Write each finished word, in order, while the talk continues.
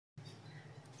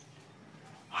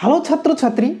Hello छात्र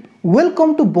छात्री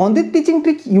welcome to बंदित teaching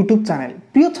trick YouTube channel.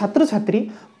 प्रिय छात्र छात्री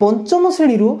पंचम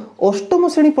श्रेणी रु अष्टम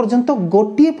श्रेणी पर्यंत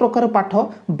गोटे प्रकार पाठ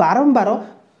बारंबार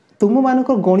तुम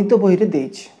मानक गणित बही रे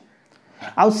देछि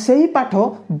आ सेही पाठ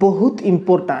बहुत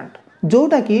इंपोर्टेंट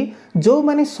जोटा कि जो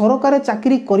माने सरकारी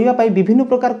चाकरी करिया पाई विभिन्न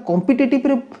प्रकार कॉम्पिटिटिव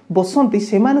रे बसंती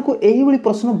सेमान को एही भली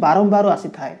प्रश्न बारंबार आसी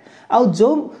थाए। आ जो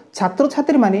छात्र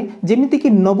छात्री माने जेमिति कि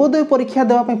नवोदय परीक्षा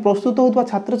देवा पाई प्रस्तुत होतबा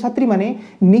छात्र छात्री माने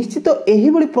निश्चित एही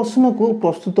भली प्रश्न को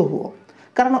प्रस्तुत हुओ,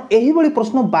 कारण एही भली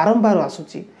प्रश्न बारंबार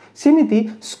आसुची। सेमिति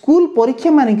स्कूल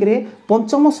परीक्षा मानिकरे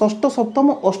पंचम षष्ठ सप्तम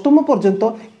अष्टम पर्यंत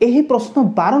एही प्रश्न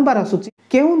बारंबार आसुची।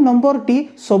 केउ नंबर टी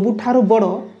सबुठारु बड़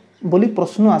बोली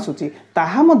प्रश्न आसुची,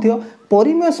 ताहा मध्य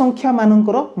परिमेय संख्या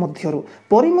मानकर मध्यरु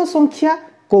परिमेय संख्या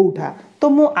कोउठा। तो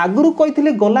मु आगरु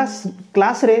कहिथिले गला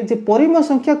क्लास रे जे परिमेय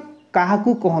संख्या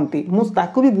काहाकू कहंती मु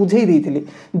ताको भी बुझेई देइथिले,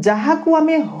 जाहाकू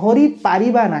आमे हरि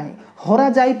पारिबा नाही, हरा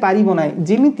जाई पारिबो नाही।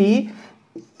 जेमिति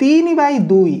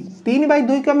 3/2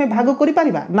 3/2 को आमे भाग करि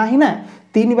पारिबा नाही ना,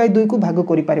 3/2 को भाग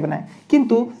करि पारिबा नाही,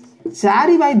 किंतु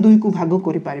 4/2 को भाग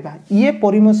करि पारिबा। ये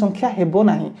परिमेय संख्या हेबो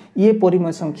नाही, ये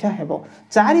परिमेय संख्या हेबो।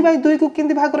 4/2 को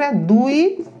किंति भाग करा 2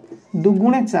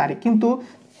 2 4, किंतु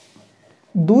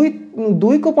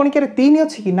 2 को पणिके 3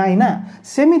 अछि कि नाही ना।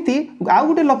 सेमिति आ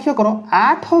गुटे लक्ष्य करो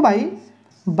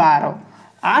 8/12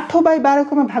 8/12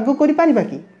 को हम भाग करि पारिबा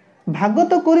कि भाग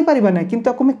तो करि पारिबा नै,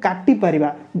 किंतु को हम काटि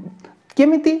पारिबा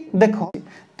केमिति देखो।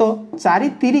 तो 4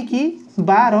 3 की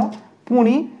 12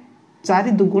 पुणी 4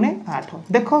 2 8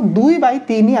 देखो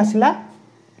 2/3 आसिला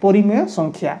परिमेय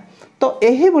संख्या। तो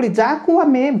एही बड़ी जाकू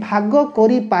आमे भाग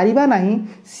करि पारिबा नाही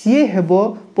सिए हेबो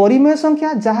परिमेय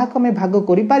संख्या, जहा को आमे भाग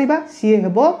करि पारिबा सिए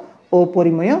हेबो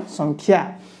अपरिमेय संख्या।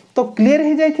 तो क्लियर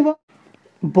हे जाइथिबो।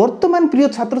 वर्तमान प्रिय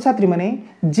छात्र छात्री माने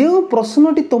जो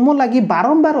प्रश्नटी तुम लगी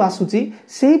बारंबार आसुची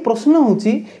सेही प्रश्न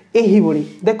होची एही बड़ी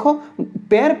देखो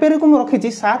पेर पेर को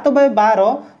रखी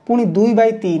 7/12 पुणी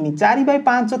 2/3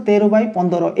 4/5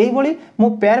 13/15 एही बड़ी मो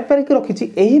पेर पेर के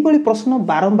रखी एही बड़ी प्रश्न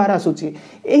बारंबार आसुची।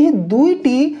 एही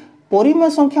दुईटी परिमेय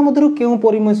संख्या मधुर केउ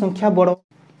परिमेय संख्या बड़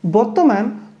वर्तमान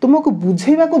तुमको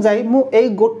बुझेबा को जाई मो एई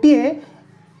गोटिए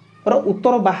रो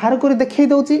उत्तर बाहर कर देखै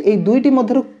दउची। एई दुईटी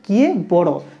मधुर किए बड़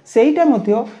सेहीटा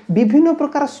मध्य विभिन्न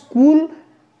प्रकार स्कूल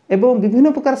एवं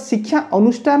विभिन्न प्रकार शिक्षा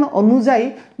अनुष्ठान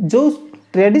अनुसार जो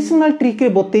ट्रेडिशनल ट्रिक रे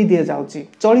बतई दिया जाउची,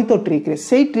 चलित ट्रिक रे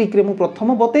सेही ट्रिक रे मु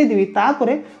प्रथम बतई देबी,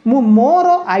 तापरे मु मोर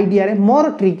आइडिया रे मोर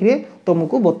ट्रिक रे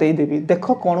तुमको बतई देबी।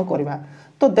 देखो कोन करबा।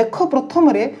 तो देखो प्रथम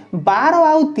रे 12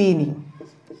 आउ 3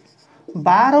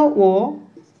 12 ओ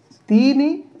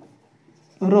 3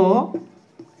 रो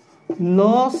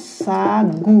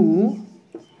लसागु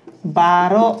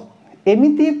 12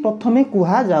 एमिति प्रथमे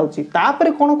कुहा जाउची।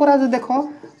 तापरे कोन करा जे देखो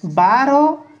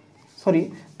 12 सॉरी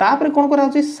तापरे कोन करा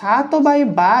जाउची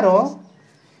 7/12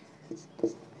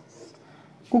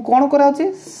 को कोन करा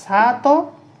जाउची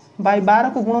 7/12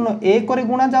 को गुणन 1 रे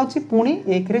गुणा जाउची, पुणी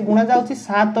 1 रे गुणा जाउची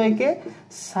 7 1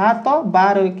 7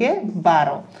 12 1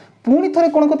 12 पुणी थरे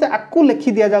कोन करते आकु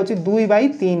लिखि दिया जाउची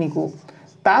 2/3 को।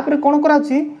 तापरे कोन करा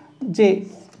जाउची जे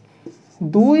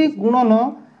 2 गुणन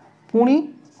पुणी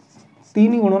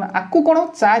 3 गुणन आकु कोन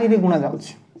 4 रे गुणा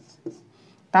जाउची।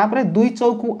 तापरे 2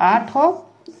 चौकु 8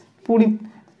 पुणी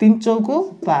 3 चौकु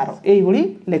 12 एई बडी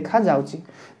लेखा जाउची।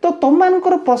 तो तुम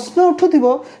मानकर प्रश्न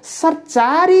उठुथिबो सर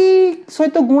 4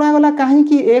 सहित गुणा गला काहे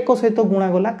कि 1 सहित गुणा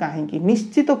गला काहे कि,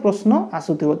 निश्चित प्रश्न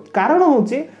आसुथिबो। कारण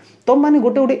होचे तुम माने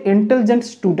गोटे गोटे इंटेलिजेंट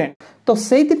स्टूडेंट, तो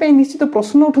सेति पे निश्चित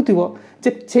प्रश्न उठुथिबो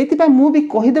जे सेति पे मु भी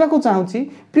कहि देबा को चाहूची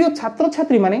प्रिय छात्र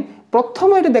छात्री माने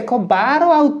प्रथम एटे देखो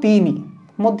 12 आउ 3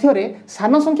 मध्य रे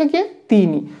सान संख्या के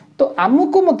 3। तो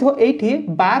आमुको मध्य एठी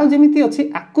 12 जेमिति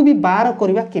अछि आकु भी 12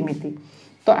 करबा केमिति।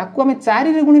 तो आकु हमें 4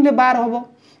 रे गुणिले 12 हबो,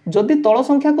 जदि तळ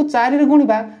संख्या को 4 रे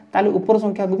गुणिबा ताले ऊपर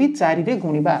संख्या को भी 4 रे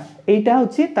गुणिबा, एटा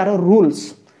होछि तार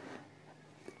रूल्स।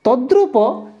 तद्रूप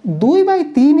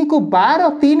 2/3 को 12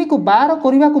 3 को 12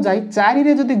 करबा को जाई 4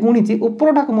 रे जदि गुणिची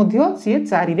ऊपरटा को मध्य से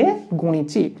 4 रे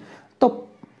गुणिची, तो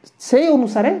से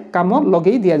अनुसार काम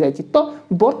लगेई दिया जायछि। तो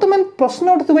वर्तमान प्रश्न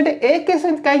उठतो बेटे 1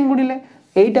 से काई गुणिले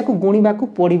एटा को गुणिबा को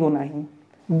पड़िबो नाही,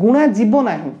 गुणा जीवो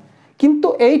नाही,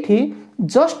 किंतु एठी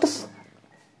जस्ट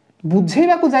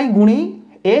बुझेबा को जाई गुणी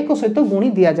 1 सहित गुणी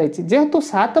दिया जायछि। जेहेतु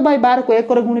 7/12 को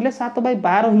 1 रे गुणिले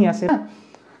 7/12 ही आसे ना,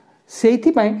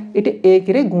 सेइथि पय एटे 1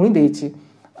 रे गुणी देछि।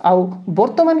 आ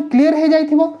वर्तमान क्लियर हे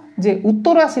जाइथिबो जे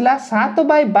उत्तर आसिला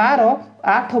 7/12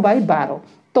 8/12।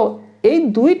 तो ए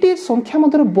दुईटी संख्या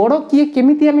मधर बड़ किए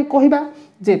केमिति आमे कहिबा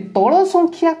जे तळ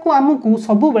संख्या को हमकु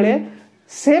सब बेले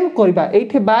सेम करबा,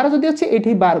 एठी 12 जदि अछि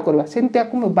एठी 12 करबा, सेंतिया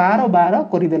को 12 12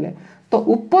 करि देले। तो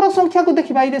ऊपर संख्या को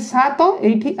देखिबा ए 7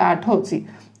 एठी 8 अछि,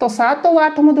 तो 7 और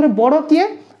 8 मधर बड़ किए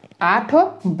 8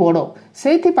 बड़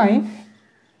से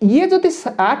ये जदि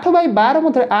 8/12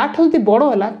 मध्य 8 जदि बड़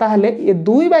है ताहले ये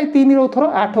 2/3 उत्तर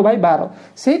 8/12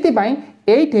 से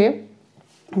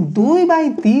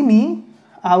 2/3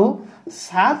 आउ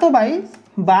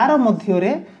 7/12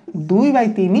 मध्य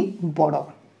 2/3 बड़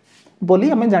बोली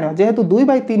आम जाना जेहेतु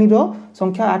 2/3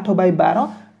 संख्या 8/12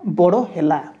 बड़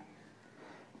है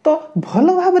तो भल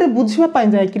भाव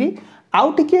बुझापी जाकि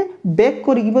आउ टिके बैक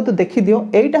कर देखी दियो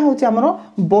एटा होची हमर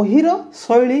बहिर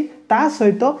शैली ता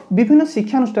सहित विभिन्न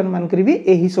शिक्षानुष्ठान मानक भी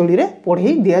यही शैली रे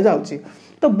पढ़ाई दिया जाउची।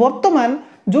 तो वर्तमान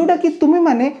जोटा कि तुमे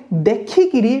माने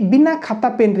देखिकी बिना खाता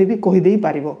पेन रे भी कहि देई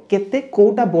पारिबो केते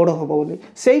कोटा बड़ हबो बोली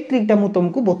सेही ट्रिकटा मु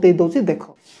तुमको बतई दउची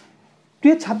देखो।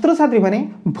 प्रिय छात्र छात्री माने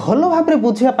भल भाव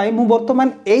बुझिया पाई मु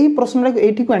वर्तमान एही प्रश्न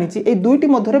एठी को आनिची ए दुईटी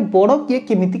मध्यरे बड़ किए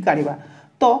केमिति काढिबा।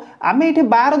 तो आम ये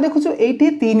 12 देखुचु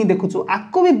ये 3 देखुचु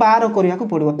आपको भी 12 करने को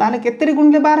पड़ो ताले केते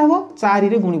गुणिले 12 हम 4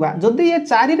 रे गुणिबा जदि ये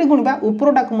 4 रे गुणिबा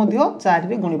उपरटा को मध्य 4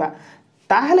 रे गुणिबा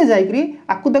ताहले जाइकरी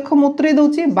आपको देख मुत्रे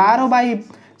दउची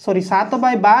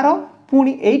 7/12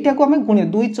 पुणी एटा को हमें गुणे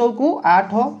 2 चौकु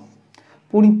 8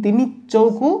 पुणी 3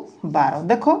 चौकु 12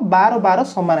 देखो 12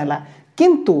 समान है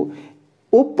किंतु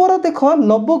ऊपर देख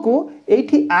लब को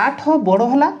ये 8 बड़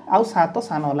है आउ 7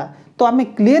 सान है तो आम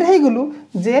क्लीयर हो गलु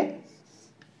जे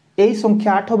यही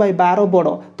संख्या 8/12 बड़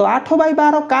तो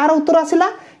 8/12 कार उत्तर आसला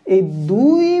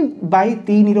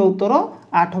 2/3 उत्तर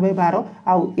 8/12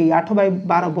 आउ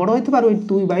 8/12 बड़ होइथिबार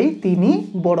 2/3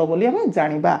 बड़ बोली हमें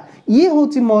जानिबा ये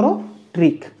होची मोर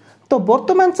ट्रिक। तो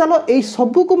वर्तमान चलो यही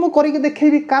सबू को मुझे करके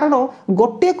देखेबी कारण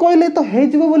गोटे कहले तो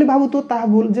हो बोली भावु तो ता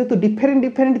भूल जेहेतु डिफरेंट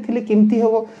डिफरेंट थिले केमती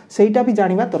होबो सेटा भी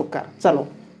जानिबा दरकार। चलो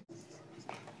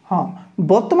हाँ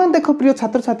वर्तमान देख प्रिय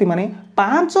छात्र छात्री माने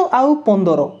 5 आउ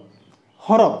 15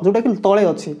 हर जोटा कि तले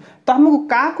अच्छी तो आमको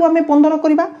क्या को आम 15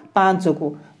 करवा 5 को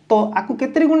तो आपको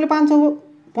केते गुणिले 5 हम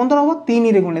 15 हम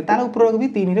 3 रे गुणिले तार ऊपर भी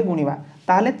 3 रे गुणिबा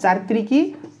ताहले 4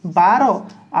 3 12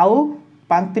 आउ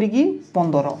 5 3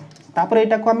 15 तापर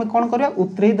एटा को आम कौन करवा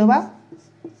उतरे देवा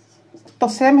तो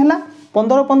सेम है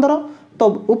 15 15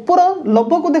 तो ऊपर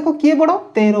लब को देख किए बड़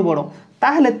 13 बड़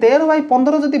ताहले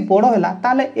 13/15 जदि बड़ है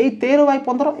ताहले ए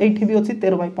 13/15 एठी भी अच्छी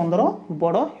 13/15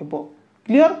 बड़ हेबो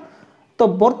क्लियर। तो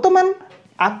वर्तमान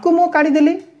आकु मो काढ़ी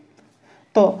देली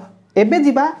तो एबे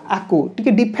जीवा आकु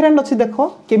टिके डिफरेंट अच्छी देख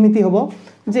केमिति हबो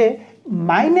जे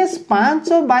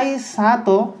 -5/7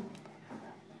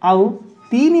 आउ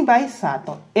 3/7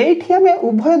 एठी हमें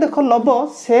उभय देख लब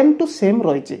सेम टू सेम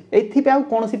रही एथि पे आउ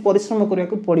कोनोसी परिश्रम करिया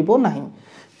को पड़िबो नाही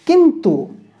किंतु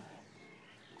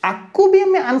आकु भी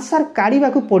हमें आंसर काढ़ीबा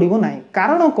को पड़िबो नाही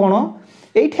कारण कोन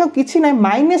एठी किछि नाही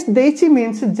माइनस देछि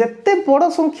मीन्स जत्ते बड़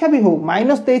संख्या भी हो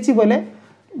माइनस देछि बोले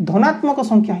धनात्मक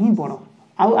संख्या ही बड़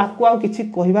आउ आकु आउ किछि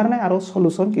कहिबार नै आरो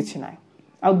सॉल्यूशन किछि नाही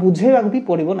आउ बुझेबा भी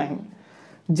पड़िबो नाही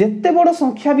जत्ते बड़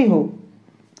संख्या भी हो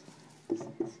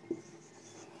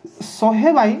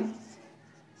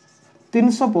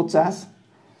 100/350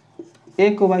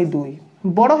 1/2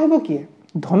 बड़ हेबो किए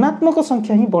धनात्मक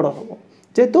संख्या ही बड़ हेबो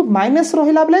जेतु माइनस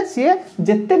रहिला बेले सी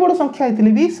जत्ते बड़ संख्या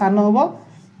हेतिले भी सान हेबो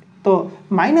तो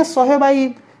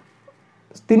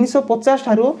 -100/350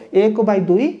 ठारू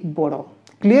 1/2 बड़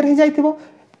क्लियर हो जाइथिबो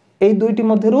ए दुईटी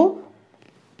मध्यरु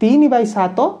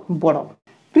 3/7 बड़।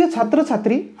 प्रिय छात्र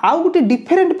छात्री आउ गोटे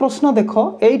डिफरेंट प्रश्न देख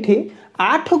एठी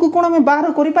 8 को कोन हम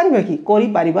 12 करि परिबा कि करि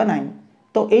परिबा नाही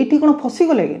तो एठी कोन फसी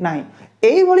गले नाही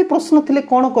एई भली प्रश्न थिले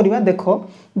कोन करिबा देखो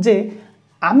जे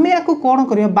आमे याको कोन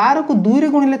करिया 12 को 2 रे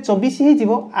गुणिले 24 हे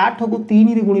जिवो 8 को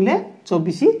 3 रे गुणिले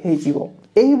 24 हे जिवो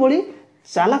एही भली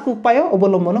चालाक उपाय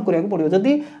अवलंबन करिया पड़ियो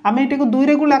जदि आमे एटी को 2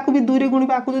 रे गुणा आकु भी 2 रे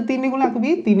गुणिबा आकु 3 रे गुणा आकु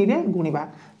भी 3 रे गुणिबा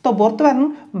तो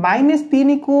वर्तमान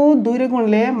 -3 को 2 रे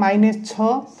गुणिले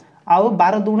 -6 आउ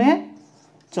 12 दुणे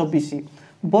 24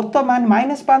 वर्तमान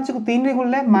 -5 को 3 रे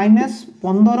गुणिले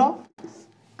 -15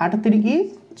 8 3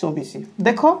 24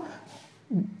 देखो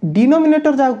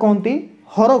डिनोमिनेटर जाउ कोंती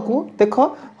हर को देखो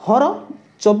हर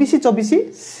 24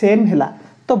 24 सेम हैला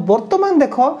तो वर्तमान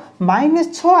देख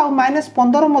 -6 आ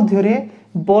 -15 मध्य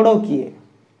बड़ किए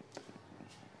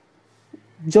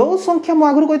जो संख्या मु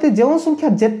आगु कहते जो संख्या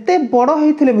जिते बड़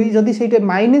होते भी जदि से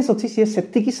माइनस अच्छी सी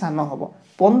से सान हम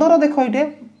 15 देख ये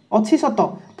अच्छी सत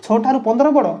 6 ठारू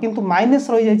 15 बड़ किंतु माइनस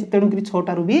रही जाए तेणुक 6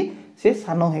 ठारू भी से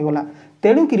सान होगला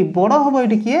तेणुक बड़ हम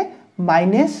ये किए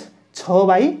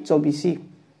 -6/24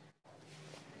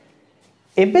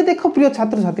 एबे देख प्रिय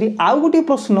छात्र छात्री आउ गोटे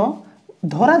प्रश्न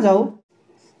धरा जाऊ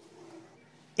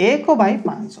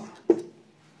 1/5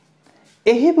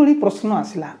 यही भली प्रश्न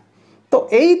आसला तो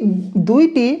यही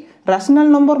दुईटी राशनल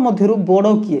नंबर मध्यरु बड़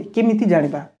किए केमिति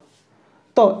जानिबा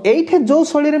तो एठे जो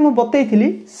शैली रे मु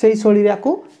बतैथिली सेही शैली रे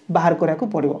बाहर करिया को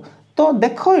पड़िबो तो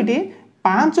देखो एटी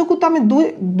पांच को तो आम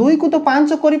दुई को तो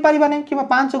पांच कर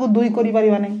पांच को दुई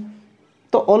कर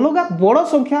तो अलग बड़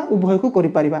संख्या उभय को कर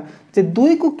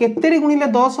दुई को केते गुणिले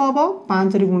 10 हम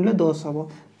 5 गुणिले 10 हम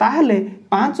ताहले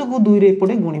 5 को 2 रे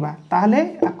एपटे गुणिबा ताहले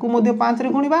आकु मध्य 5 रे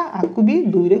गुणिबा आकु भी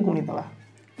 2 रे गुणिदबा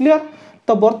क्लियर।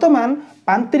 तो वर्तमान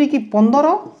 5 की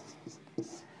 15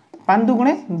 5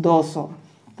 दुगुणे 10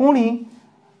 पुणी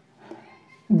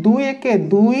 2 1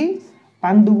 2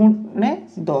 5 दुगुणे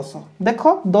 10 देख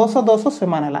 10 10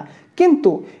 समान है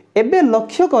किंतु एबे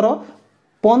लक्ष्य कर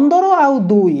 15 आउ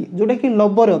 2 जोटा कि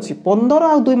लब्बर अच्छी 15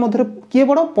 आउ 2 मध्य किए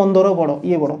बड़ 15 बड़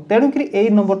ये बड़ तेणुक यही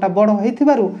नंबरटा बड़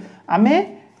हो आम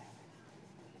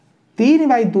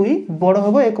 3/2 बड़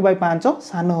हम 1/5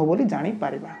 सान हो बोली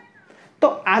जापर। तो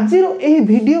आज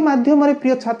वीडियो माध्यम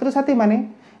प्रिय छात्र छात्री माने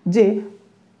जे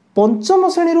पंचम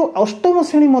श्रेणी रु अष्टम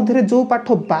श्रेणी मध्य जो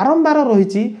पाठ बारंबार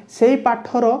रही से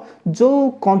पाठर जो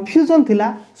कंफ्यूजन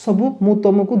थिला सब मु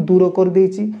तुमको दूर कर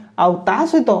देछि आउ ता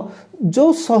सहित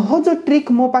जो सहज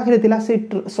ट्रिक मो पाखरे थिला से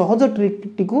सहज ट्रिक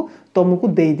टिकु तुमको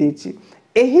दे देछि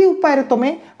एही उपाय रे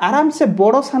तमे आराम से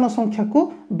बड़ सान संख्या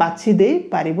को बाछि दे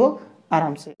पारिबो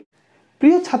आराम से।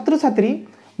 प्रिय छात्र छात्री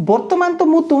वर्तमान तो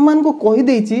मु तुम मान को कहि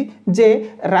देछि जे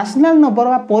रैशनल नंबर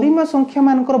वा परिमेय संख्या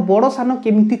मानकर बड़ सान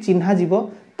केमिति चिन्हा जीवो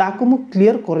ताकू मु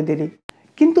क्लियर कर देली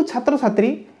किंतु छात्र छात्री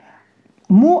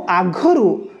मु आघरु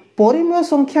परिमेय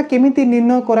संख्या केमिति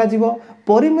निर्णय करा जीवो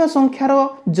परिमेय संख्यार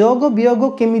जोग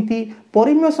वियोग केमिति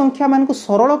परिमेय संख्या मान को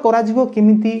सरल करा जीवो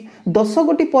केमिति 10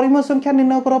 गोटी परिमेय संख्या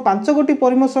निर्णय करो 5 गोटी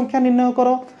परिमेय संख्या निर्णय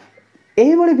करो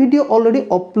एही बड़ी वीडियो ऑलरेडी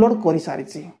अपलोड करि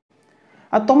सारिछि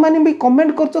आ तुम मैंने भी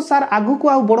कमेंट करछ सर आगु को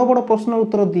आ बड़ बड़ प्रश्न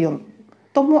उत्तर दियन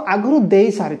तो मु आगरु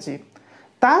देई सारिछि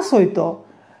ता सहित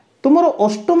तुमर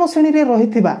अष्टम श्रेणी रे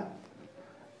रहिथिबा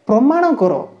प्रमाण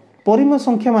कर परिमेय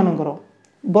संख्या मानकर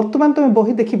वर्तमान तुम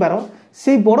बही देखिबार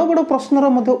से बड़ बड़ प्रश्नर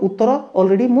मध्य उत्तर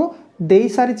ऑलरेडी मु देई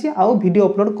सारिछि आ वीडियो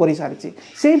अपलोड करि सारिछि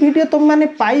से वीडियो तुम माने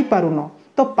पाई पारुन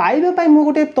तो पाइबा पाई मु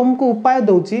गोटे तुमको उपाय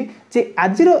दउछि जे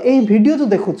आजिर एही वीडियो जो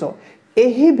देखुछ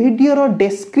एही वीडियो रो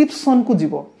डिस्क्रिप्शन को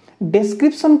जीवो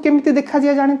डिस्क्रिप्शन केमिति देखा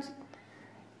जाए जाने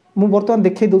मु वर्तमान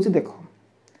देखै दउछि देखो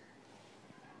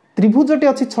त्रिभुजटे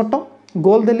अछि छोट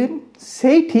गोल देली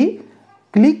सेठी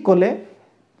क्लिक कले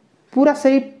पूरा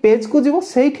सही पेज को जीवो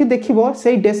सेठी देखिबो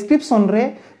सही डिस्क्रिप्शन रे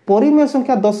परिमेय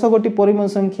संख्या 10 गोटी परिमेय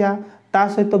संख्या ता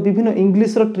सहित विभिन्न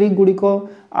इंग्लिश रो ट्रिक गुडी को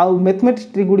आ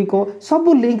मैथमेटिक्स ट्रिक गुडी को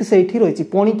सब लिंक सेठी रहिछि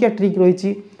पणिकिया ट्रिक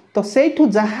रहिछि तो सेठु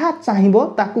जहा चाहिबो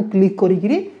ताकू क्लिक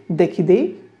करिकरी देखि देई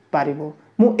पारिबो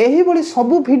मु एही बड़ी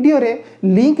सब वीडियो रे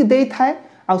लिंक देई थाए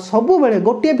आ सब बेले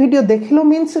गोटे वीडियो देखिलो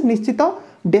मीन्स निश्चित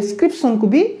डिस्क्रिप्शन को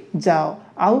भी जाओ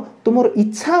आउ तुमर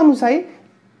इच्छा अनुसार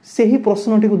से ही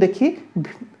प्रश्नटी को देखी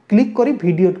क्लिक करी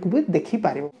वीडियो को भी देखि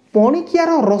पारिबो। पणिकियार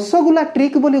रसगुल्ला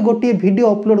ट्रिक बोली गोटे वीडियो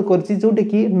अपलोड करछि जोटे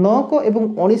कि 9 को एवं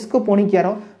 19 को पणिकियार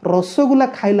रसगुल्ला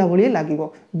खाइला भली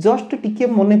लागिबो जस्ट टिके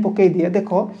मने पकई दिए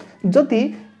देखो जदि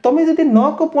तमे जदि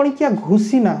 9 को पणिकिया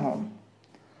घुसी ना हो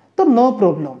तो नो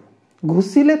प्रॉब्लम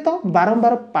घुसिले तो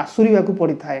बारंबार पासुरिया को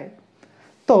पड़ी थाए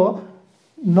तो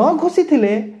न घुसी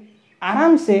थिले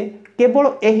आराम से केवल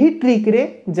यही ट्रिक रे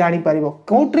जानी पारिबो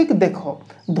कौ ट्रिक देखो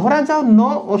धरा जाओ 9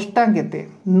 अष्टा केते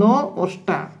 9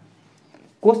 अष्टा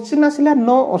क्वेश्चन आसिला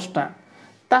 9 अष्टा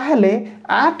ताहले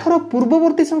 8 रो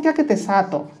पूर्ववर्ती संख्या केते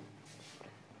 7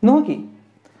 नो कि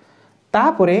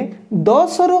तापरे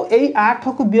 10 रो एई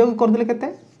 8 को वियोग कर देले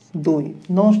केते 2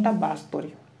 9 अष्टा 72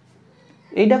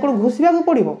 एइडा कोन घुसिबा को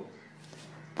पड़िबो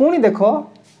पुणी देख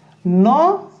 9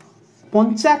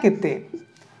 पंचा केते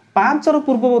 5 रो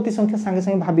पूर्ववर्ती संख्या संगे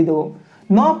संगे भाबी देबो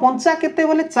 9 पंचा केते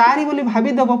बोले 4 बोली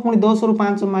भाबी देबो पुणी 10 रो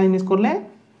 5 माइनस करले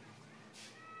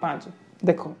 5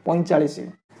 देखो 45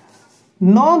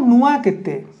 9 नुआ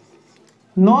केते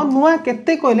 9 नुआ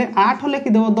केते कहले 8 लेखि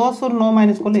देबो 10 रो 9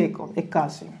 माइनस करले 1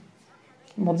 81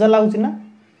 मजा लागुची ना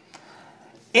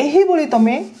एही बोली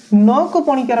तमे 9 को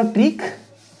पणिकार ट्रिक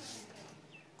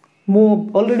मु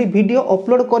ऑलरेडी वीडियो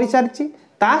अपलोड करि सारछि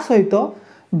ता सहित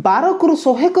 12 को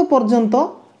 100 पर्यंत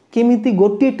केमिति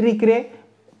गोटे ट्रिक रे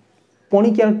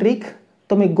पणिकियार ट्रिक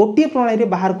तमे गोटे प्रणाली रे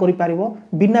बाहर करि पारिबो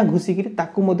बिना घुसी कि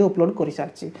ताकू मध्ये अपलोड करि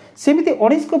सारछि सेमिति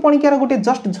 19 को पणिकियार गोटे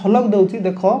जस्ट झलक दउछि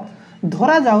देखो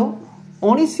धरा जाओ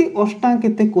 19 अष्टा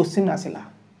केते क्वेश्चन आसिला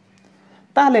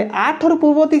ताले 8 रो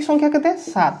पूर्ववर्ती संख्या केते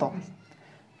 7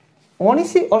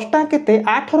 19 अष्टा केते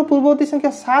 8 रो पूर्ववर्ती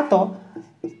संख्या 7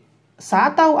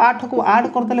 7 आउ 8 को ऐड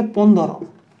कर देले 15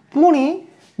 पुणी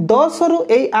 10 रु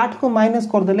ए 8 को माइनस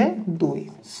कर देले 2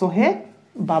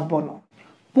 152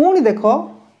 पुणी देखो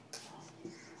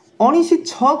 19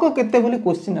 6 को केते बोली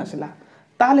क्वेश्चन आसिला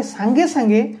ताले संगे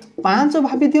संगे 5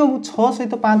 भाबी दियो 6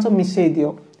 सहित 5 मिसई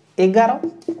दियो 11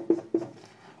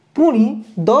 पुणी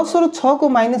 10 रु 6 को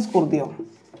माइनस कर दियो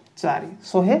 4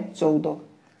 114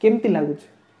 केमती लगुच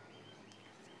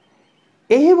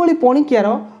यही भली पणिकियार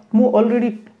मु ऑलरेडी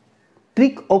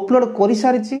ट्रिक अपलोड कर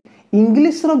सारी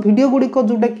इंग्लिश रो वीडियो गुड़िक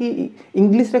जोटा कि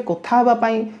इंग्लिश रे कथा हवा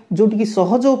पाई जोटी कि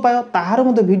सहज उपाय ताहार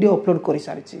मते वीडियो अपलोड कर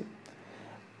सारी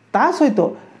ता सहित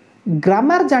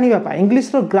ग्रामर जानिबा पाई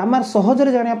इंग्लिश रो ग्रामर सहज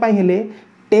रे जानिबा पाई हेले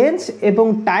टेंस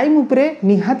एवं टाइम उपरे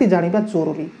निहाती जानिबा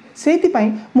जरूरी सेति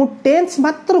पाई मु टेंस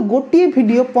मात्र गोटे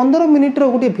वीडियो 15 मिनिट रो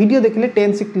गोटे वीडियो देखले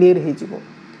टेंस क्लियर हे जिवो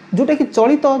जोटा कि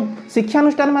चलित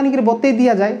शिक्षानुष्ठान मानिक बतई दि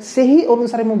जाए से ही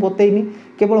अनुसार मुझे बतईनी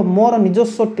केवल मोर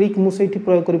निजस्व ट्रिक मुझे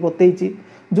प्रयोग कर बतई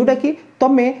जोटा कि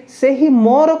तुम से ही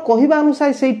मोर कहवा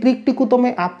अनुसार से ट्रिक टी तुम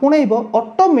आपणब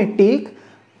ऑटोमेटिक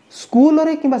स्कूल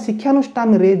रे कि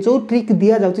शिक्षानुष्ठान रे जो ट्रिक दि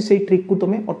जाउछि से ट्रिक को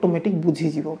तुम ऑटोमेटिक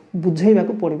बुझीज बुझेबा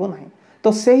को पड़ो ना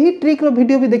तो से ही ट्रिक रो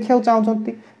वीडियो भी देखा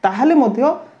चाहते ताहले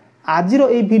मध्य आज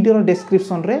वीडियो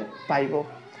डिस्क्रिप्शन रे पाइबो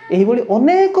एही भली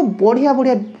अनेक बढ़िया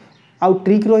बढ़िया आउ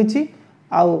ट्रिक रही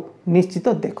आउ निश्चित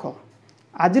देख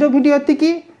आज वीडियो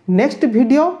एतिकी नेक्स्ट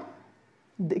वीडियो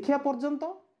देखिया पर्यंत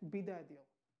विदाय दियो।